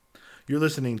You're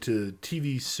listening to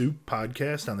TV Soup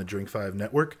Podcast on the Drink 5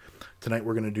 Network. Tonight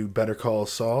we're going to do Better Call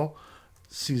Saul,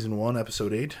 Season 1,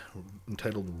 Episode 8,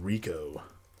 entitled Rico.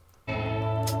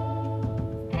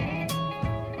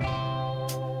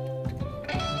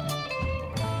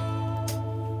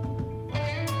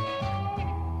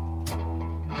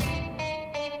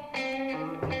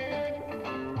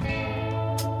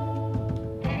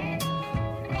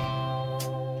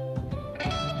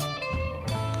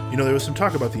 You know, there was some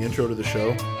talk about the intro to the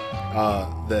show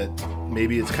that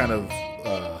maybe it's kind of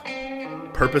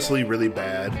purposely really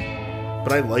bad,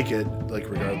 but I like it, like,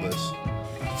 regardless.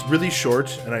 It's really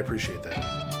short, and I appreciate that.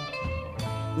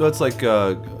 No, it's like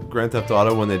Grand Theft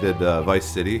Auto when they did Vice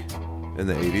City in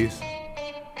the 80s.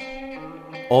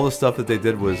 All the stuff that they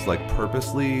did was, like,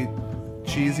 purposely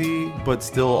cheesy, but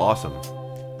still awesome.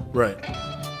 Right.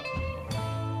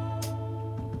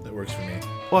 That works for me.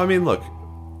 Well, I mean, look.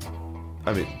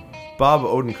 Bob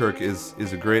Odenkirk is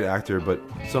a great actor, but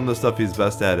some of the stuff he's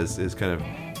best at is kind of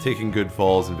taking good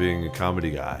falls and being a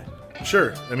comedy guy.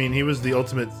 Sure. I mean, he was the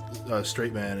ultimate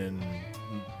straight man in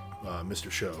Mr.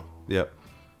 Show. Yep.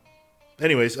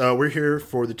 Anyways, we're here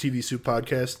for the TV Soup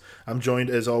Podcast. I'm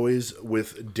joined, as always,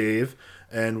 with Dave.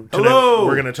 And tonight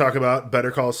we're going to talk about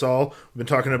Better Call Saul. We've been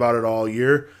talking about it all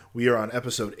year. We are on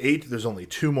episode 8. There's only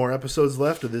 2 more episodes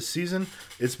left of this season.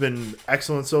 It's been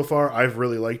excellent so far. I've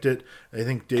really liked it. I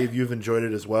think, Dave, you've enjoyed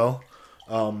it as well.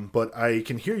 But I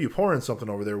can hear you pouring something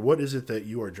over there. What is it that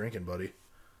you are drinking, buddy?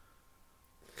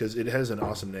 Because it has an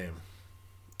awesome name.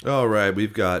 All right,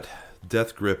 we've got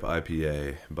Death Grip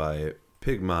IPA by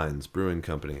Pig Minds Brewing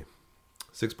Company.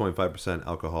 6.5%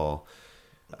 alcohol.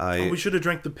 We should have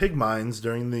drank the Pig Minds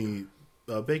during the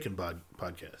Bacon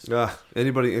podcast.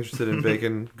 Anybody interested in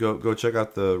bacon, go check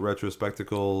out the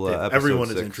Retrospectacle episode Everyone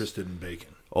 6. is interested in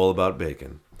bacon. All about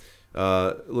bacon.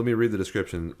 Let me read the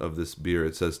description of this beer.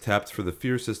 It says, tapped for the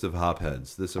fiercest of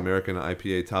hopheads. This American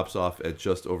IPA tops off at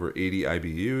just over 80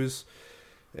 IBUs.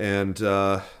 And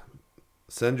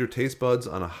send your taste buds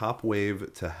on a hop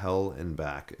wave to hell and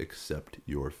back. Accept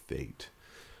your fate.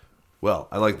 Well,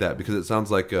 I like that because it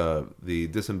sounds like the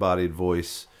disembodied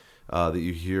voice that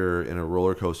you hear in a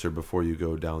roller coaster before you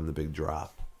go down the big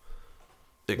drop.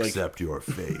 Accept your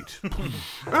fate.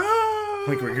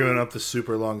 Like we're going up the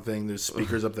super long thing. There's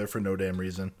speakers up there for no damn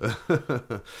reason.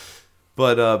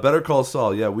 But Better Call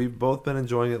Saul, yeah, we've both been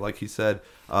enjoying it, like he said.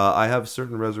 I have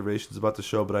certain reservations about the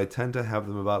show, but I tend to have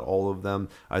them about all of them.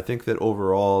 I think that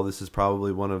overall, this is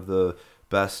probably one of the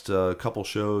best couple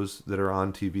shows that are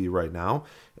on TV right now,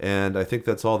 and I think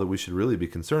that's all that we should really be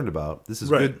concerned about. This is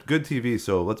good TV,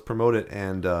 so let's promote it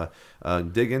and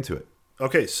dig into it.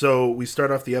 Okay, so we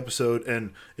start off the episode,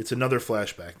 and it's another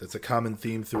flashback. That's a common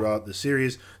theme throughout the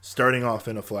series, starting off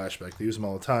in a flashback. They use them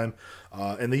all the time,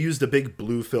 and they used a big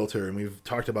blue filter, and we've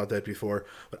talked about that before.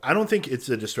 But I don't think it's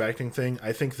a distracting thing.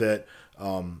 I think that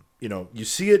you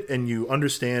see it and you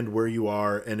understand where you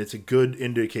are, and it's a good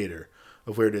indicator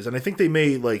of where it is. And I think they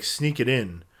may sneak it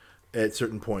in at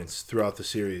certain points throughout the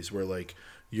series, where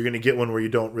you're going to get one where you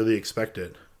don't really expect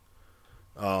it.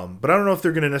 But I don't know if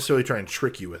they're going to necessarily try and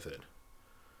trick you with it.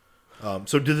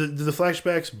 So do the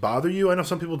flashbacks bother you? I know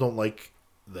some people don't like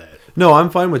that. No, I'm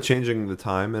fine with changing the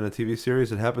time in a TV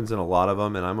series. It happens in a lot of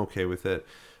them, and I'm okay with it.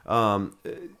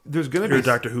 There's going to be a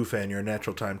Doctor Who fan. You're a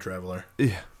natural time traveler.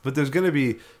 Yeah, but there's going to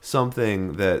be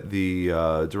something that the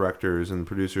directors and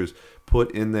producers put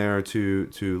in there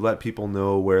to let people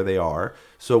know where they are.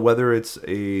 So whether it's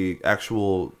a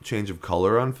actual change of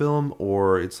color on film,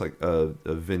 or it's like a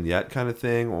vignette kind of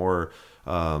thing, or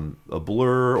a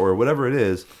blur, or whatever it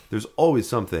is, there's always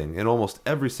something in almost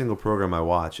every single program I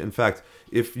watch. In fact,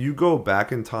 if you go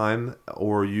back in time,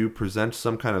 or you present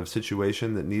some kind of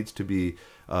situation that needs to be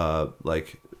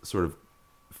sort of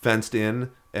fenced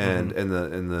in, and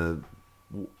the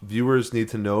viewers need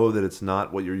to know that it's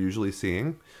not what you're usually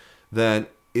seeing, then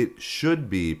it should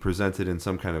be presented in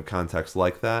some kind of context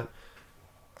like that.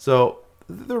 So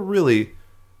they're really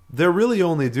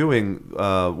only doing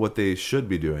what they should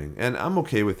be doing, and I'm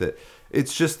okay with it.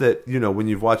 It's just that, when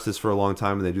you've watched this for a long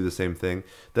time and they do the same thing,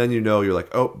 then you're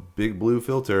like, oh, big blue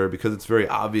filter, because it's very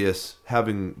obvious,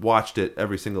 having watched it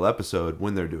every single episode,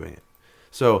 when they're doing it.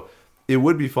 So it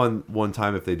would be fun one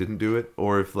time if they didn't do it,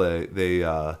 or if they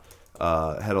had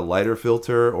a lighter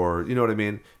filter, or you know what I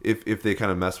mean, if they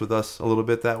kind of mess with us a little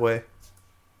bit that way.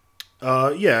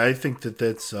 Yeah, I think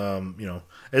that's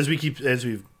as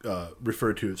we've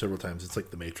referred to it several times, it's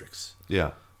like the Matrix.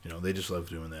 Yeah, they just love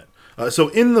doing that. So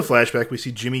in the flashback, we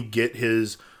see Jimmy get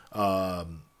his letter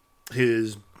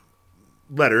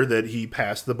that he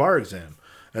passed the bar exam,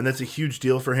 and that's a huge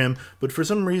deal for him. But for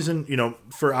some reason,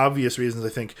 for obvious reasons, I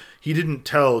think he didn't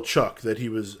tell Chuck that he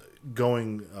was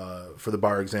going for the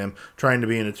bar exam, trying to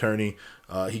be an attorney.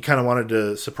 He kind of wanted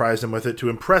to surprise him with it to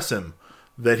impress him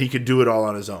that he could do it all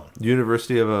on his own.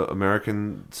 University of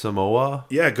American Samoa?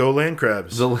 Yeah, go Land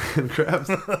Crabs. The Land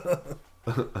Crabs?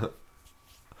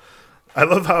 I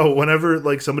love how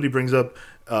whenever somebody brings up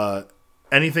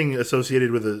anything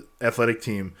associated with an athletic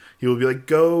team, he will be like,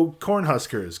 go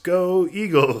Cornhuskers, go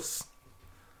Eagles.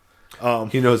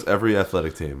 He knows every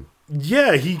athletic team.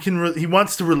 Yeah, he can. He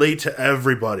wants to relate to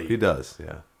everybody. He does,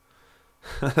 yeah.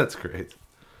 That's great.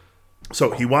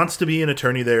 So he wants to be an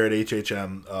attorney there at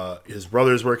HHM. His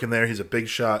brother's working there. He's a big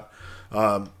shot.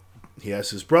 He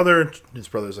asks his brother. His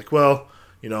brother's like, well,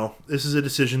 this is a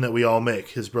decision that we all make.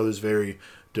 His brother's very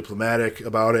diplomatic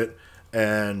about it.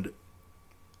 And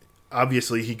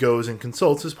obviously he goes and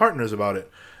consults his partners about it.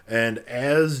 And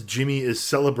as Jimmy is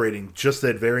celebrating just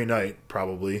that very night,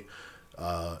 probably,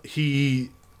 he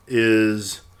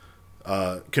is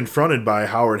confronted by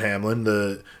Howard Hamlin,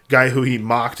 the guy who he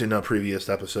mocked in a previous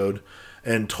episode,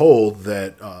 and told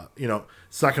that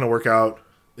it's not going to work out,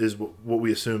 is what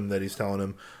we assume that he's telling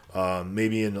him,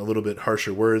 maybe in a little bit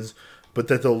harsher words, but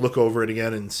that they'll look over it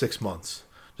again in 6 months,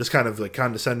 just kind of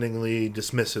condescendingly,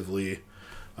 dismissively.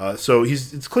 So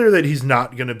it's clear that he's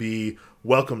not going to be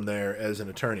welcome there as an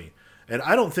attorney, and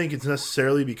I don't think it's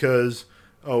necessarily because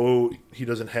he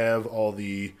doesn't have all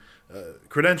the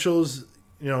credentials.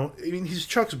 He's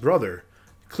Chuck's brother.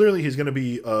 Clearly, he's going to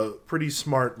be a pretty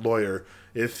smart lawyer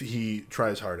if he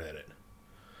tries hard at it.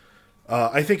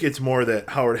 I think it's more that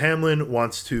Howard Hamlin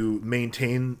wants to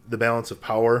maintain the balance of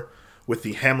power with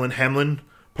the Hamlin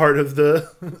part of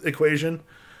the equation.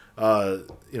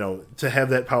 To have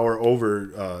that power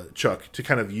over Chuck, to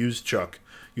kind of use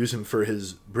him for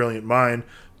his brilliant mind,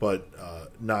 but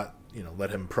not let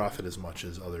him profit as much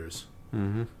as others.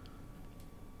 Mm-hmm.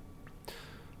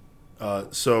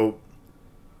 So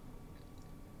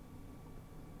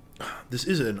this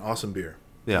is an awesome beer.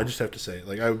 Yeah. I just have to say,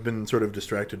 I've been sort of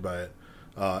distracted by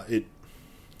it.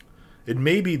 It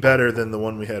may be better than the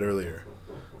one we had earlier,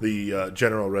 the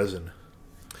General Resin.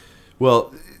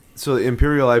 Well, so the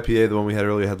Imperial IPA, the one we had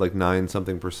earlier, had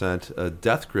 9-something%.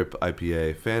 Death Grip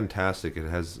IPA, fantastic. It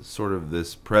has sort of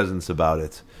this presence about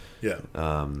it. Yeah.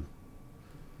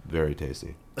 Very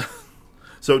tasty.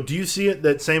 So do you see it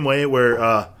that same way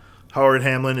where Howard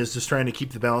Hamlin is just trying to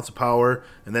keep the balance of power,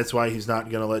 and that's why he's not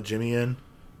going to let Jimmy in?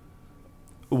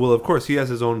 Well, of course, he has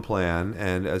his own plan,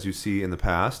 and as you see in the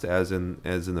past, as in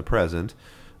the present,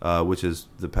 which is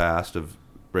the past of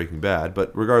Breaking Bad.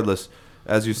 But regardless,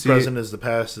 as you see, the present is the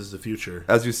past, is the future.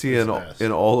 As you see in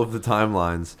all of the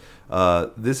timelines,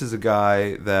 this is a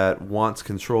guy that wants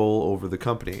control over the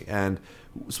company. And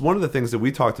so one of the things that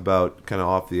we talked about kind of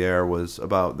off the air was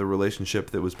about the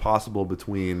relationship that was possible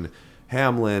between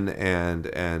Hamlin and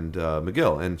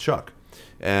McGill and Chuck,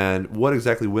 and what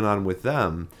exactly went on with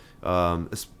them,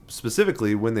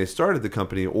 specifically when they started the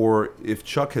company, or if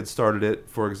Chuck had started it,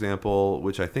 for example,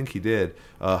 which I think he did.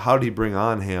 How did he bring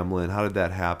on Hamlin? How did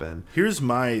that happen? Here's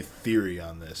my theory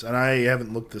on this, and I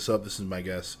haven't looked this up. This is my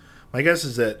guess. My guess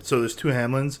is that, so there's two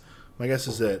Hamlins. My guess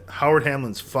is that Howard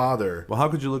Hamlin's father... Well, how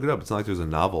could you look it up? It's not like there's a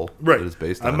novel that it's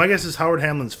based on. My guess is Howard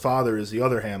Hamlin's father is the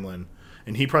other Hamlin,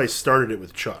 and he probably started it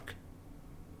with Chuck.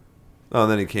 Oh,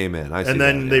 and then he came in. And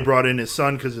then they brought in his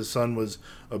son because his son was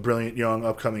a brilliant young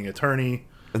upcoming attorney.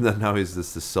 And then now he's this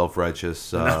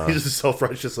self-righteous... he's a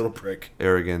self-righteous little prick.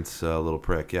 Arrogant little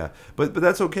prick, yeah. But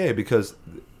that's okay because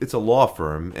it's a law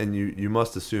firm, and you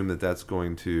must assume that that's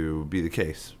going to be the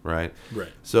case, right? Right.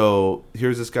 So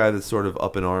here's this guy that's sort of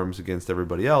up in arms against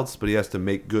everybody else, but he has to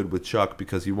make good with Chuck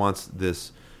because he wants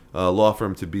this law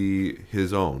firm to be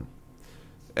his own.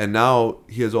 And now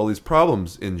he has all these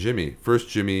problems in Jimmy. First,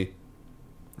 Jimmy...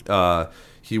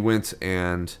 he went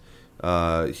and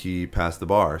he passed the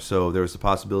bar. So there was the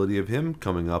possibility of him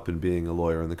coming up and being a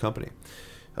lawyer in the company.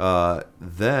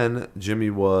 Then Jimmy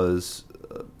was,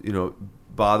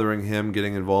 bothering him,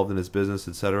 getting involved in his business,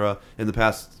 etc. In the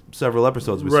past several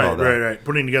episodes, we saw that. Right.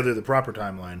 Putting together the proper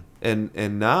timeline.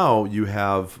 And now you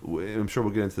have, I'm sure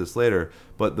we'll get into this later,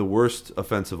 but the worst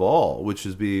offense of all, which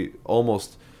is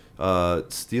almost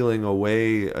stealing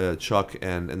away Chuck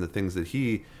and the things that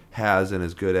he has and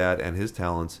is good at and his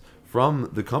talents from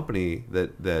the company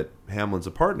that Hamlin's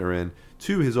a partner in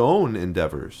to his own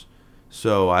endeavors.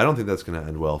 So I don't think that's going to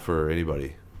end well for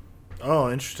anybody. Oh,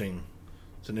 interesting.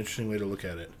 It's an interesting way to look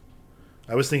at it.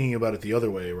 I was thinking about it the other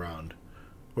way around,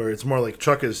 where it's more like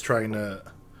Chuck is trying to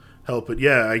help. But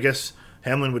yeah, I guess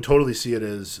Hamlin would totally see it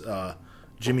as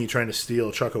Jimmy trying to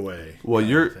steal Chuck away. Well,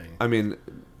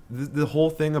 the whole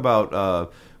thing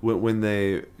about when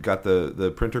they got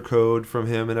the printer code from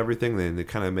him and everything, they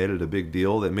kind of made it a big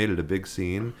deal. They made it a big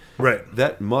scene. Right.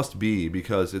 That must be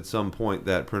because at some point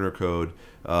that printer code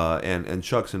and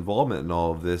Chuck's involvement in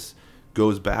all of this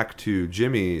goes back to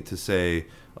Jimmy to say,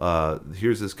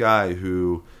 here's this guy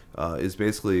who is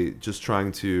basically just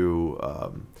trying to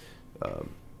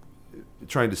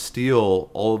steal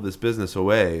all of this business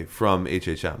away from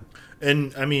HHM.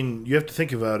 And I mean, you have to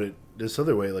think about it this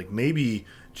other way. Like, maybe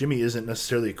Jimmy isn't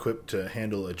necessarily equipped to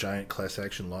handle a giant class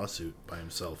action lawsuit by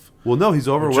himself. Well, no, he's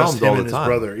overwhelmed just him all the and time.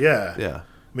 His brother, yeah. Yeah.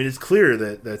 I mean, it's clear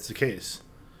that that's the case.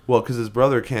 Well, because his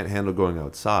brother can't handle going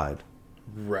outside.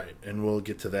 Right, and we'll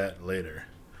get to that later.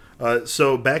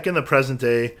 So back in the present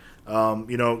day,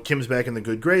 Kim's back in the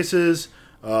good graces,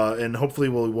 and hopefully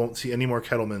we won't see any more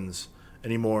Kettlemans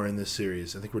anymore in this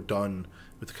series. I think we're done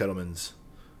with the Kettlemans.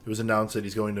 It was announced that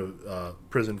he's going to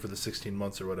prison for the 16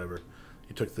 months or whatever.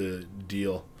 He took the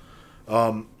deal.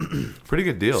 Pretty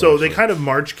good deal. So actually. they kind of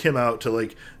march Kim out to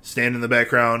like stand in the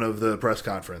background of the press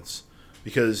conference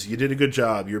because you did a good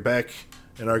job. You're back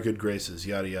in our good graces,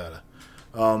 yada yada.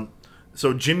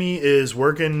 So Jimmy is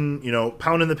working,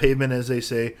 pounding the pavement, as they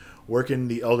say, working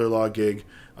the elder law gig.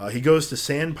 He goes to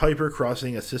Sandpiper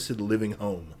Crossing Assisted Living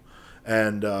Home,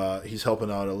 and he's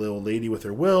helping out a little lady with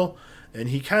her will, and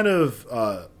he kind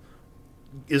of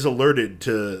is alerted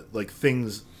to like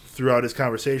things throughout his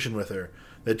conversation with her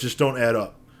that just don't add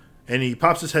up. And he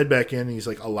pops his head back in, and he's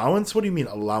like, allowance? What do you mean,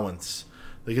 allowance?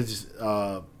 Because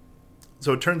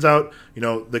so it turns out,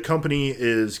 the company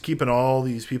is keeping all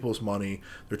these people's money.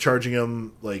 They're charging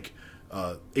them like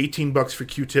 $18 for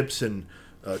Q-tips and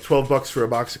 $12 for a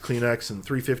box of Kleenex and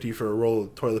 $3.50 for a roll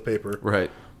of toilet paper. Right.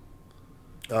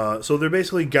 So they're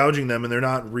basically gouging them, and they're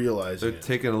not realizing They're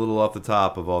taking a little off the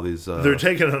top of all these... they're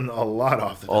taking a lot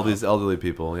off the top. All these elderly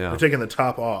people, yeah. They're taking the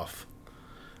top off.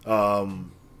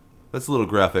 That's a little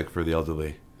graphic for the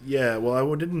elderly. Yeah, well,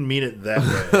 I didn't mean it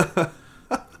that way.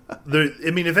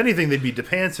 If anything, they'd be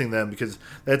depantsing them because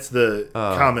that's the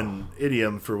common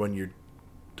idiom for when you're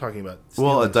talking about.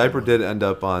 Well, a diaper someone. did end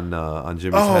up on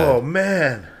Jimmy's head. Oh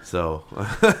man! So.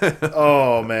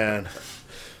 Oh man!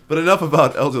 But enough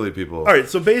about elderly people. All right,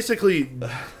 so basically,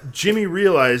 Jimmy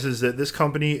realizes that this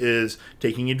company is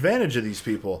taking advantage of these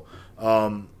people.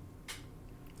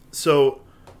 Sort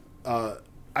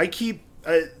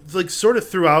of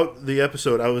throughout the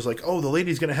episode, I was like, oh, the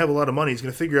lady's going to have a lot of money. He's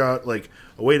going to figure out, like,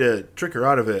 a way to trick her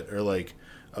out of it, or, like,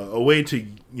 a way to,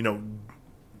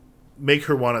 make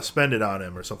her want to spend it on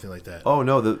him or something like that. Oh,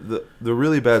 no, the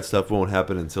really bad stuff won't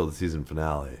happen until the season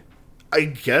finale. I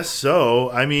guess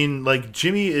so. I mean, like,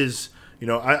 Jimmy is...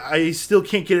 I still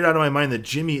can't get it out of my mind that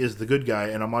Jimmy is the good guy,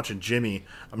 and I'm watching Jimmy.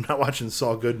 I'm not watching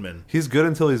Saul Goodman. He's good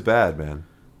until he's bad, man.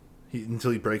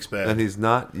 Until he breaks bad. And he's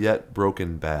not yet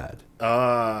broken bad.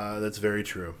 That's very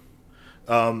true.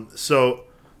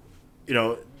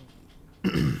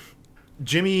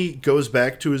 Jimmy goes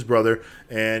back to his brother,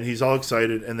 and he's all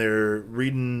excited, and they're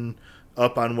reading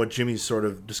up on what Jimmy's sort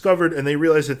of discovered, and they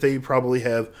realize that they probably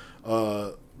have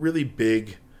a really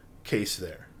big case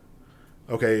there.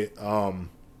 Okay,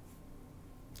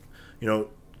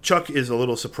 Chuck is a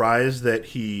little surprised that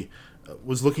he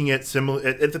was looking at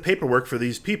the paperwork for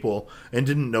these people and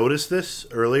didn't notice this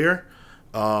earlier.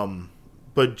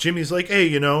 But Jimmy's like,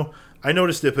 hey, I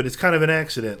noticed it, but it's kind of an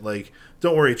accident. Like,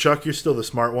 don't worry, Chuck, you're still the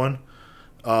smart one.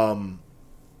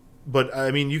 But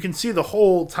I mean, you can see the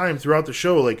whole time throughout the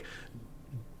show, like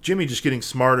Jimmy just getting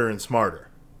smarter and smarter.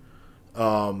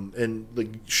 And like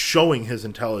showing his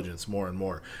intelligence more and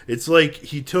more. It's like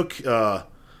he took,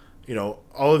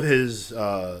 all of his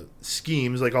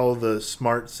schemes, like all of the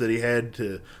smarts that he had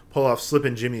to pull off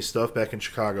slipping Jimmy's stuff back in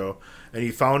Chicago, and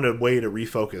he found a way to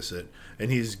refocus it,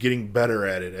 and he's getting better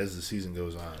at it as the season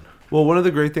goes on. Well, one of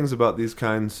the great things about these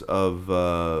kinds of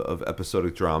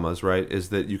episodic dramas, right, is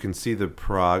that you can see the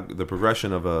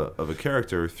progression of a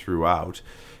character throughout,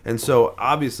 and so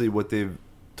obviously what they've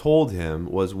told him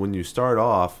was when you start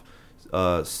off,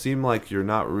 seem like you're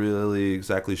not really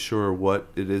exactly sure what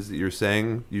it is that you're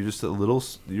saying. You're just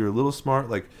you're a little smart,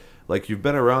 like you've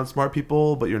been around smart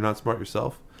people, but you're not smart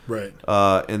yourself. Right.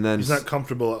 And then he's not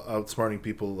comfortable outsmarting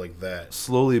people like that.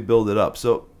 Slowly build it up.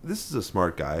 So this is a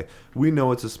smart guy. We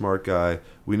know it's a smart guy.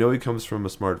 We know he comes from a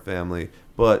smart family,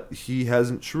 but he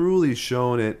hasn't truly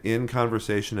shown it in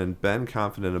conversation and been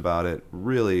confident about it,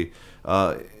 really,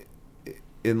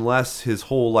 unless his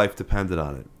whole life depended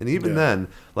on it. And even then,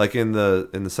 like in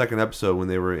the second episode when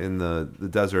they were in the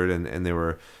desert and they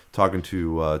were talking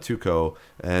to Tuco,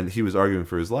 and he was arguing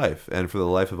for his life and for the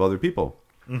life of other people.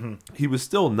 Mm-hmm. He was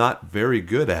still not very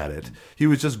good at it. He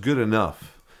was just good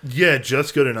enough. Yeah,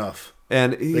 just good enough.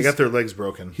 And they got their legs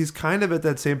broken. He's kind of at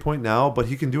that same point now, but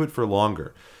he can do it for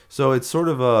longer. So it's sort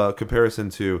of a comparison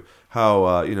to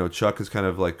how Chuck is kind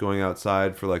of like going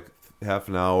outside for like half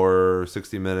an hour,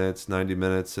 60 minutes, 90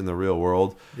 minutes in the real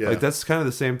world. Yeah. Like that's kind of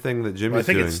the same thing that Jimmy's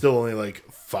doing. I think it's still only like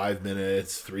 5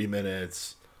 minutes, 3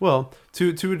 minutes. Well, to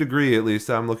a degree at least,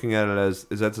 I'm looking at it as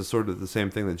that's a sort of the same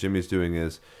thing that Jimmy's doing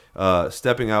is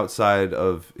stepping outside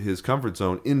of his comfort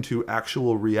zone into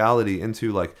actual reality,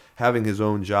 into like having his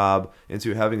own job,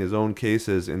 into having his own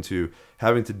cases, into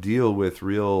having to deal with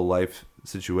real life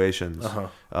situations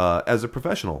as a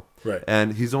professional. Right.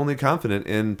 And he's only confident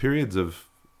in periods of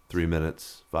 3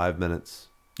 minutes, 5 minutes.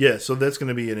 Yeah, so that's going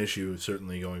to be an issue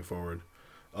certainly going forward.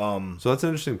 So that's an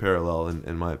interesting parallel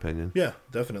in my opinion. Yeah,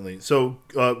 definitely. So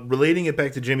relating it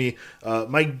back to Jimmy,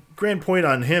 my grand point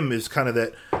on him is kind of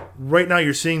that right now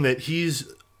you're seeing that he's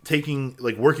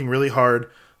working really hard,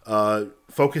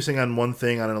 focusing on one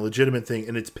thing, on a legitimate thing,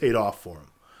 and it's paid off for him.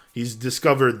 He's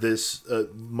discovered this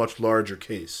much larger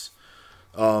case.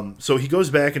 So he goes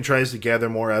back and tries to gather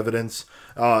more evidence,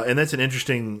 and that's an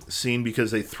interesting scene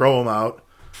because they throw him out.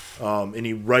 And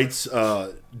he writes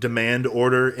a demand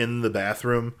order in the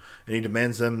bathroom, and he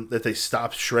demands them that they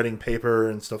stop shredding paper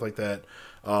and stuff like that.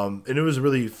 And it was a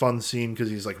really fun scene because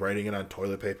he's like writing it on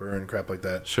toilet paper and crap like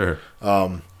that. Sure.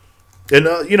 And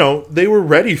they were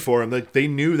ready for him. Like they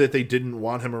knew that they didn't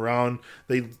want him around.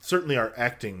 They certainly are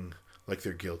acting like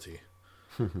they're guilty.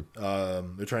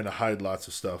 They're trying to hide lots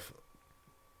of stuff.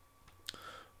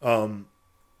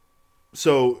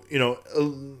 So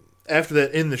after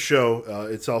that, in the show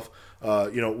itself,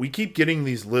 we keep getting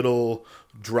these little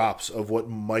drops of what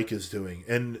Mike is doing.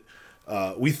 And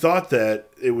we thought that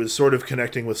it was sort of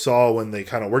connecting with Saul when they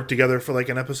kind of worked together for like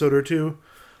an episode or two.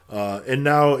 And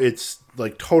now it's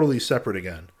like totally separate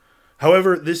again.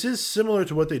 However, this is similar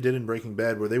to what they did in Breaking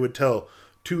Bad, where they would tell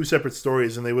two separate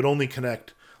stories and they would only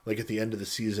connect like at the end of the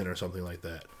season or something like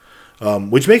that.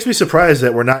 Which makes me surprised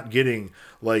that we're not getting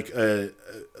like a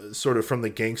sort of from the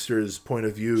gangster's point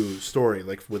of view story,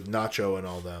 like with Nacho and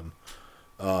all them.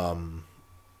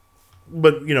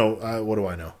 But what do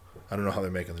I know? I don't know how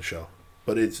they're making the show,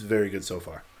 but it's very good so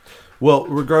far. Well,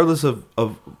 regardless of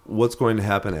what's going to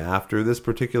happen after this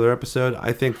particular episode,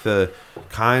 I think the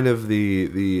kind of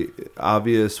the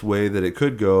obvious way that it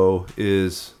could go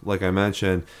is, like I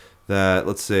mentioned, that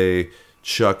let's say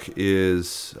Chuck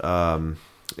is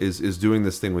doing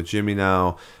this thing with Jimmy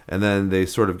now, and then they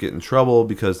sort of get in trouble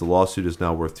because the lawsuit is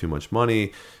now worth too much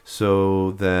money.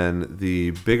 So then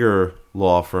the bigger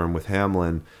law firm with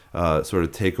Hamlin sort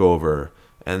of take over,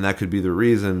 and that could be the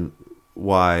reason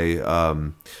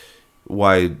why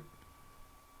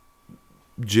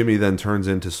Jimmy then turns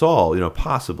into Saul,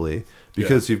 possibly.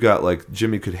 Because you've got, like,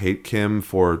 Jimmy could hate Kim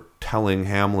for telling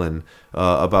Hamlin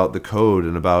about the code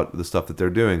and about the stuff that they're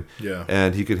doing. Yeah.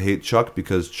 And he could hate Chuck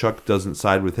because Chuck doesn't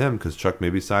side with him because Chuck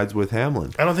maybe sides with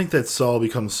Hamlin. I don't think that Saul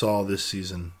becomes Saul this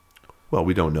season. Well,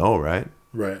 we don't know, right?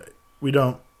 Right. We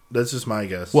don't. That's just my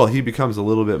guess. Well, he becomes a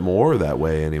little bit more that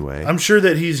way anyway. I'm sure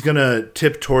that he's going to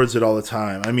tip towards it all the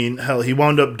time. I mean, hell, he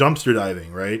wound up dumpster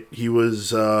diving, right? He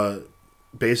was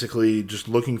basically just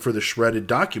looking for the shredded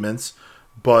documents.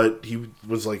 But he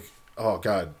was like, oh,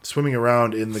 God, swimming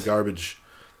around in the garbage,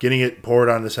 getting it poured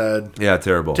on his head. Yeah,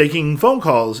 terrible. Taking phone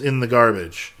calls in the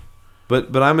garbage.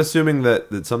 But I'm assuming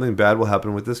that something bad will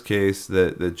happen with this case,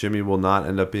 that Jimmy will not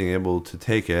end up being able to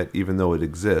take it, even though it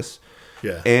exists.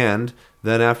 Yeah. And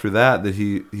then after that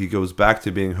he goes back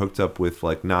to being hooked up with,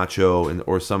 like, Nacho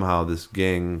or somehow this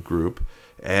gang group,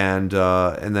 and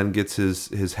then gets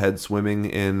his head swimming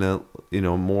in,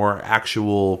 more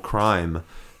actual crime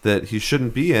that he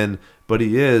shouldn't be in, but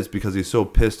he is because he's so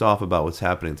pissed off about what's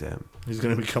happening to him. He's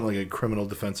going to become like a criminal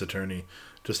defense attorney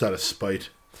just out of spite.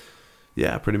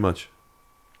 Yeah, pretty much.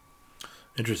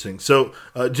 Interesting. So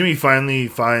Jimmy finally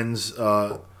finds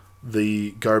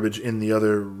the garbage in the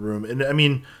other room. And I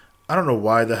mean, I don't know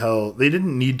why the hell they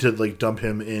didn't need to like dump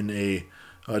him in a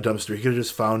dumpster. He could have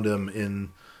just found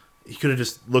him he could have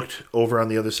just looked over on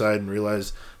the other side and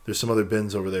realized there's some other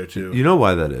bins over there too. You know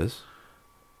why that is?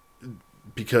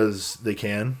 Because they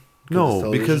can?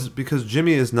 No, because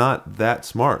Jimmy is not that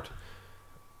smart.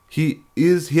 He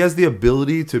has the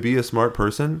ability to be a smart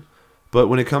person, but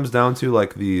when it comes down to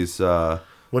like these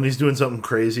when he's doing something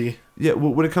crazy. Yeah,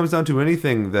 when it comes down to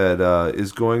anything that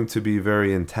is going to be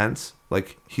very intense,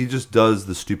 like he just does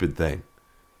the stupid thing.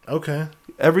 Okay.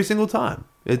 Every single time.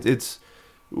 It's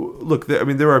look,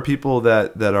 there are people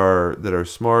that are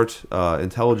smart,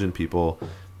 intelligent people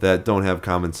that don't have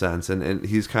common sense, and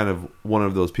he's kind of one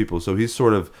of those people. So he's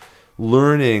sort of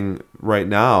learning right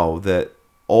now that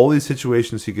all these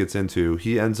situations he gets into,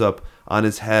 he ends up on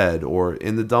his head or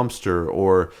in the dumpster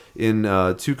or in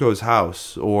Tuco's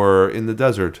house or in the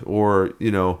desert or,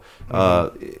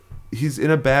 he's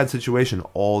in a bad situation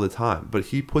all the time, but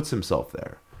he puts himself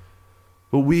there.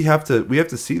 But we have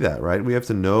to see that, right? We have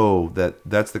to know that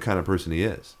that's the kind of person he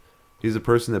is. He's a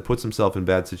person that puts himself in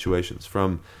bad situations.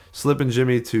 From Slippin'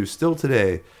 Jimmy to still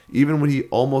today, even when he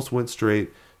almost went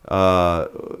straight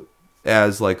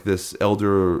as like this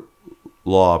elder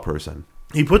law person.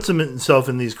 He puts himself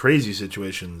in these crazy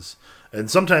situations, and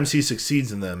sometimes he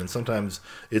succeeds in them, and sometimes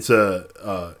it's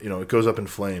it goes up in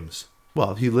flames.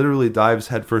 Well, he literally dives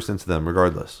headfirst into them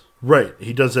regardless. Right.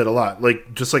 He does that a lot.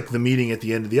 Just like the meeting at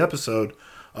the end of the episode,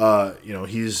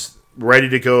 he's ready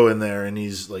to go in there, and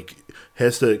he's like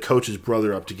has to coach his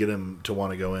brother up to get him to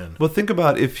want to go in. Well, think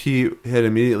about if he had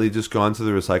immediately just gone to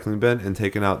the recycling bin and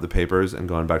taken out the papers and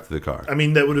gone back to the car. I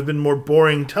mean, that would have been more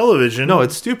boring television. No,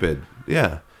 it's stupid.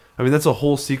 Yeah. I mean, that's a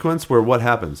whole sequence where what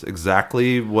happens?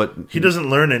 Exactly what... He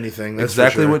doesn't learn anything. That's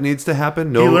exactly for sure. what needs to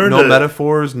happen. No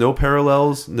metaphors, no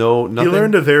parallels, no nothing. He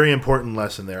learned a very important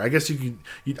lesson there. I guess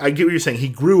I get what you're saying. He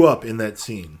grew up in that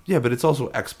scene. Yeah, but it's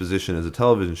also exposition as a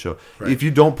television show. Right. If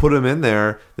you don't put him in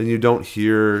there, then you don't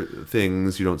hear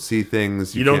things, you don't see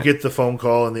things. You don't get the phone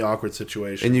call in the awkward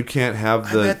situation. And you can't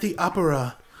have I'm at the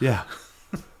opera. Yeah.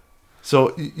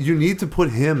 So you need to put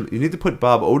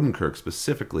Bob Odenkirk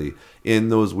specifically in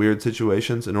those weird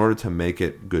situations in order to make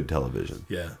it good television.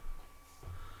 Yeah.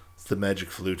 It's the magic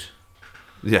flute.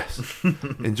 Yes.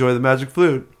 Enjoy the magic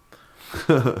flute.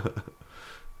 That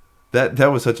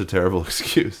was such a terrible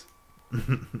excuse. All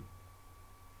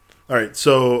right,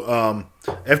 so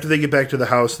after they get back to the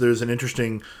house, there's an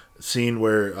interesting scene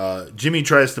where Jimmy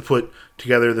tries to put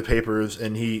together the papers,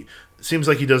 and he seems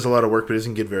like he does a lot of work, but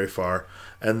doesn't get very far.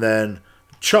 And then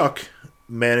Chuck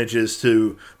manages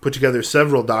to put together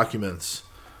several documents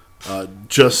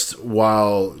just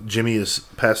while Jimmy is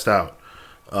passed out.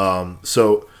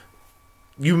 So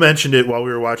you mentioned it while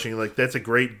we were watching. Like, that's a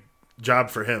great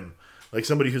job for him. Like,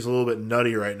 somebody who's a little bit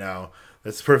nutty right now,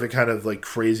 that's the perfect kind of, like,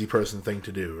 crazy person thing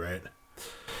to do, right?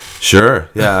 Sure.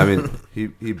 Yeah, I mean,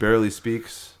 he barely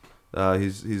speaks.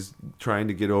 He's trying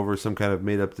to get over some kind of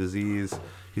made-up disease.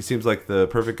 He seems like the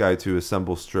perfect guy to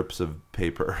assemble strips of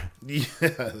paper.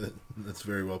 Yeah, that's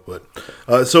very well put.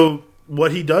 So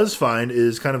what he does find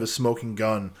is kind of a smoking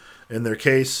gun in their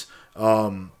case,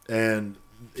 and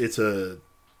it's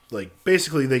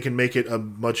basically they can make it a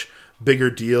much bigger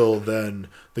deal than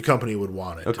the company would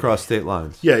want it across state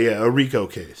lines. Yeah, a Rico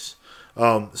case.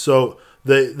 So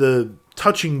the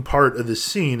touching part of this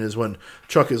scene is when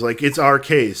Chuck is like, "It's our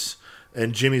case."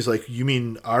 And Jimmy's like, "You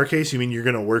mean our case? You mean you're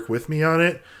going to work with me on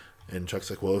it?" And Chuck's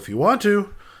like, "Well, if you want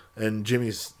to." And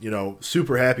Jimmy's,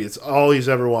 super happy. It's all he's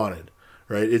ever wanted,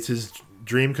 right? It's his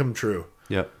dream come true.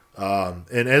 Yep.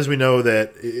 And as we know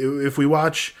that if we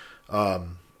watch,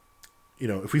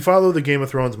 if we follow the Game of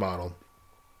Thrones model,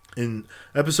 in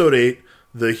episode 8,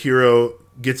 the hero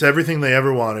gets everything they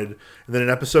ever wanted. And then in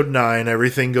episode 9,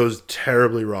 everything goes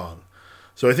terribly wrong.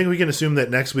 So I think we can assume that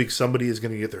next week somebody is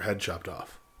going to get their head chopped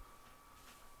off.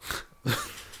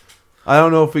 I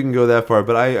don't know if we can go that far,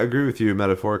 but I agree with you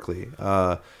metaphorically.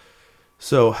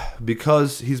 So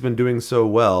because he's been doing so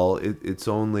well, it's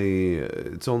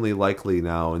only likely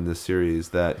now in this series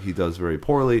that he does very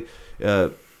poorly.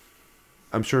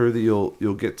 I'm sure that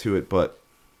you'll get to it, but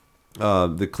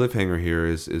the cliffhanger here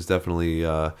is definitely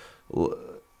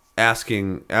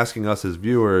asking us as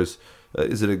viewers,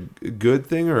 is it a good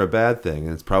thing or a bad thing?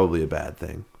 And it's probably a bad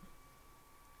thing.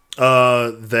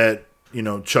 That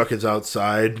Chuck is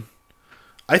outside.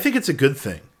 I think it's a good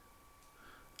thing.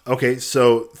 Okay,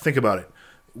 so think about it.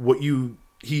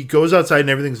 He goes outside and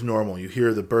everything's normal. You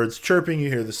hear the birds chirping. You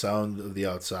hear the sound of the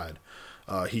outside.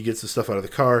 He gets the stuff out of the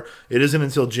car. It isn't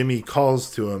until Jimmy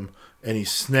calls to him and he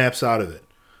snaps out of it.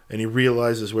 And he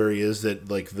realizes where he is that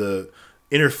the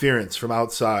interference from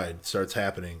outside starts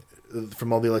happening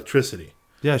from all the electricity.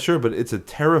 Yeah, sure, but it's a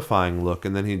terrifying look,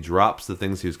 and then he drops the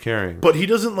things he was carrying. But he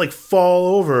doesn't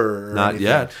fall over. Not anything.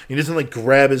 yet. He doesn't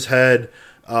grab his head.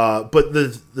 But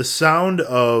the sound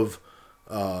of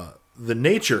the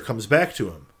nature comes back to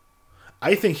him.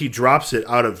 I think he drops it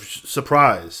out of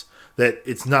surprise that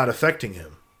it's not affecting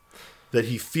him, that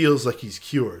he feels like he's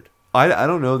cured. I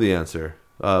don't know the answer,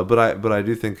 but I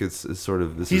do think it's sort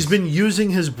of this. He's been using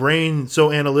his brain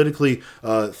so analytically,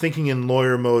 thinking in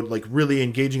lawyer mode, really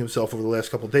engaging himself over the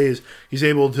last couple of days. He's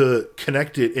able to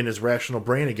connect it in his rational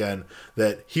brain again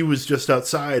that he was just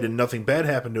outside and nothing bad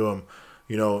happened to him.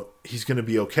 He's going to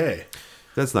be okay.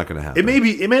 That's not going to happen.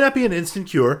 It may not be an instant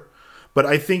cure, but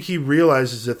I think he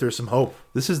realizes that there's some hope.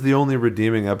 This is the only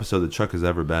redeeming episode that Chuck has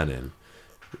ever been in.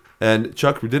 And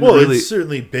Chuck didn't Well, really... it's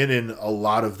certainly been in a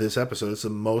lot of this episode. It's the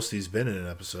most he's been in an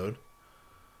episode.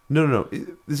 No.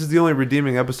 This is the only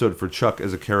redeeming episode for Chuck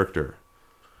as a character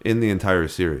in the entire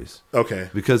series. Okay.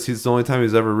 Because he's the only time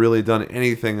he's ever really done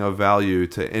anything of value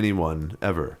to anyone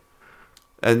ever.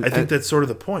 And I think that's sort of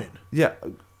the point. Yeah,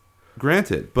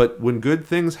 granted. But when good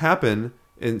things happen,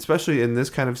 and especially in this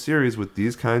kind of series with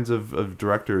these kinds of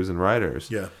directors and writers,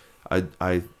 yeah,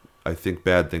 I think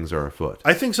bad things are afoot.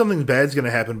 I think something bad's going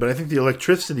to happen, but I think the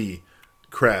electricity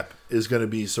crap is going to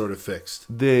be sort of fixed.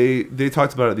 They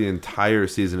talked about it the entire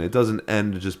season. It doesn't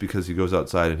end just because he goes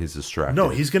outside and he's distracted. No,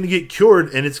 he's going to get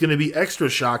cured, and it's going to be extra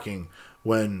shocking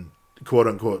when, quote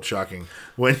unquote, shocking,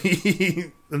 when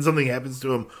when something happens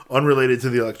to him unrelated to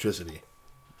the electricity.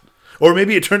 Or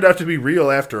maybe it turned out to be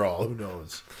real after all. Who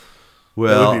knows?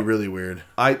 Well, that would be really weird.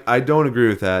 I don't agree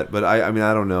with that, but I mean,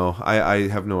 I don't know. I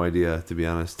have no idea, to be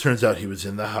honest. Turns out he was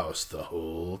in the house the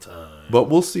whole time. But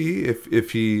we'll see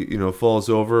if he falls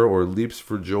over or leaps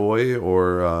for joy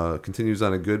or continues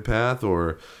on a good path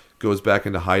or goes back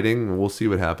into hiding. We'll see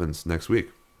what happens next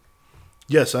week.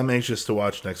 Yes, I'm anxious to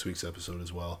watch next week's episode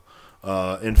as well.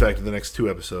 In fact, the next 2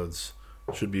 episodes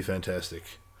should be fantastic.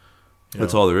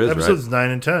 That's all there is, episodes right? 9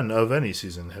 and 10 of any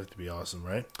season have to be awesome,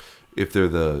 right? If they're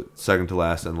the second to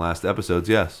last and last episodes,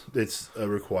 yes. It's a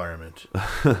requirement.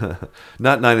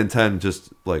 Not 9 and 10,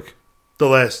 just like the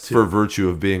last 2. For virtue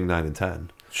of being 9 and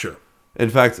 10. Sure. In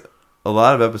fact, a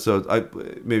lot of episodes,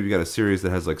 maybe you got a series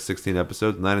that has like 16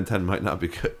 episodes, 9 and 10 might not be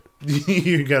good.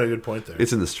 You got a good point there.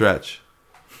 It's in the stretch.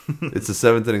 It's the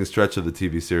 7th inning stretch of the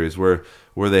TV series where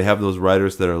they have those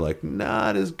writers that are like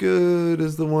not as good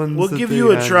as the ones. We'll give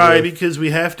you a try because we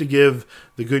have to give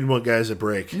the good guys a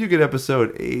break. You get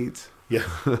episode 8. Yeah.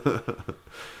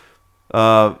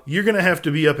 You're gonna have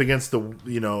to be up against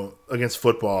against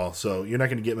football, so you're not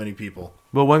gonna get many people.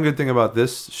 Well, one good thing about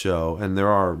this show, and there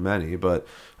are many, but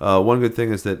one good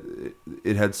thing is that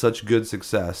it had such good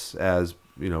success as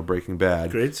Breaking Bad.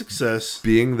 Great success.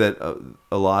 Being that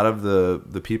a lot of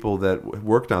the people that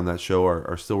worked on that show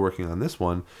are still working on this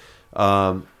one,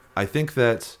 I think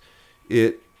that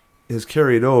it has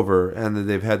carried over, and that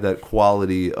they've had that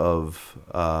quality of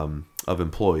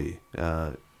employee.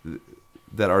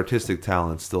 That artistic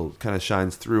talent still kind of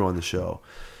shines through on the show.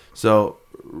 So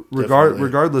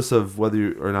regardless of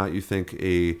whether or not you think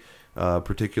a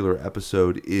particular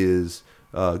episode is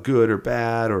good or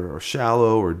bad or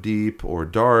shallow or deep or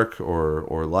dark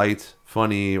or light,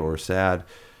 funny or sad,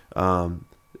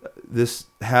 this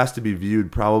has to be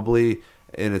viewed probably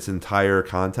in its entire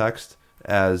context,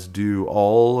 as do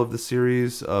all of the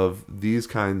series of these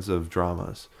kinds of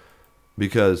dramas.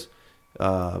 Because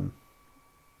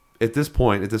at this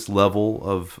point, at this level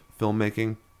of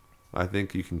filmmaking, I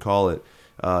think you can call it,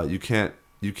 you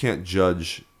can't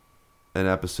judge an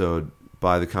episode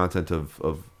by the content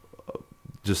of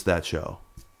just that show.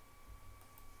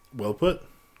 Well put.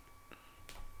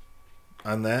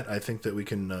 On that, I think that we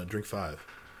can drink 5.